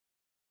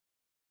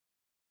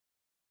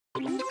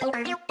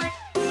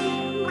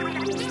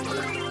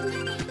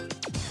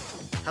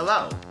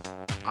Hello,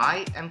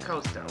 I am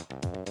Coasto.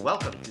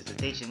 Welcome to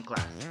Cetacean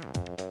class.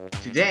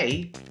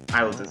 Today,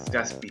 I will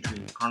discuss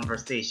between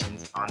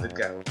conversations on the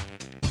go.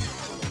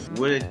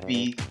 Would it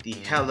be the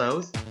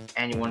hellos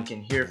anyone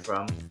can hear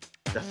from,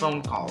 the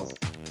phone calls,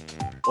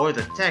 or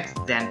the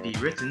text that be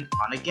written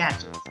on a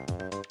gadget?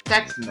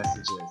 Text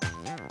messages.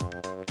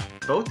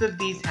 Both of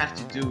these have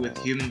to do with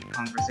human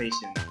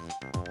conversation.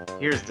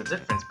 Here's the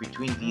difference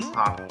between these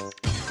hobbies.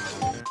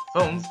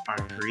 Phones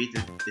are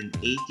created in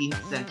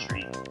 18th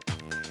century.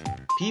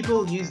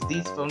 People use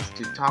these phones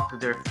to talk to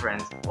their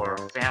friends or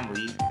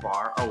family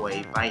far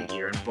away by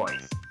ear and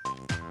voice.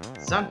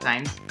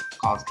 Sometimes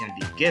calls can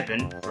be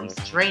given from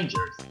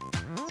strangers,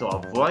 so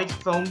avoid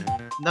phone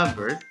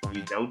numbers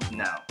you don't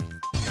know.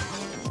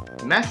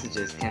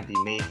 Messages can be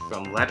made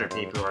from letter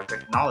paper or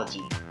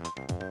technology.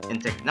 In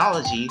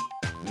technology,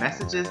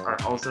 messages are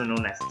also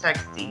known as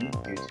texting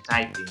due to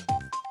typing.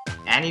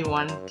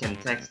 Anyone can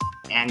text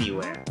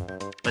anywhere,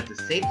 but the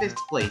safest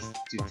place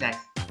to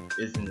text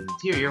is in the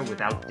interior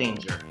without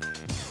danger,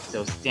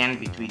 so stand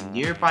between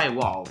nearby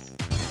walls.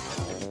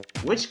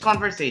 Which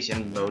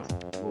conversation mode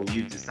will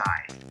you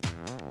decide?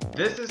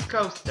 This is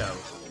Coasto,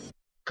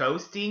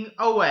 coasting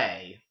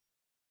away.